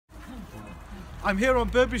I'm here on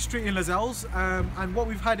Burbury Street in Lozells, and what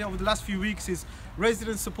we've had over the last few weeks is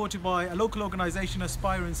residents supported by a local organisation,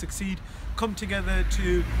 Aspire and Succeed, come together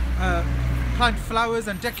to plant flowers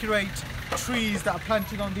and decorate trees that are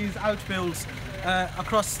planted on these outbuilds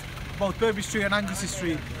across both Burbury Street and Angelsey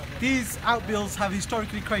Street. These outbuilds have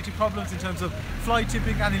historically created problems in terms of fly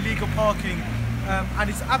tipping and illegal parking, and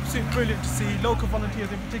it's absolutely brilliant to see local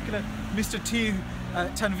volunteers, in particular Mr.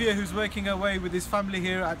 Tanveer, who's working away with his family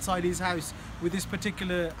here outside his house with this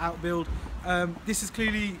particular outbuild. This has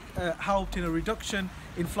clearly helped in a reduction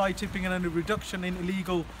in fly tipping and a reduction in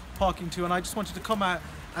illegal parking too, and I just wanted to come out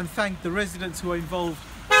and thank the residents who are involved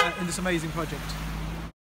in this amazing project.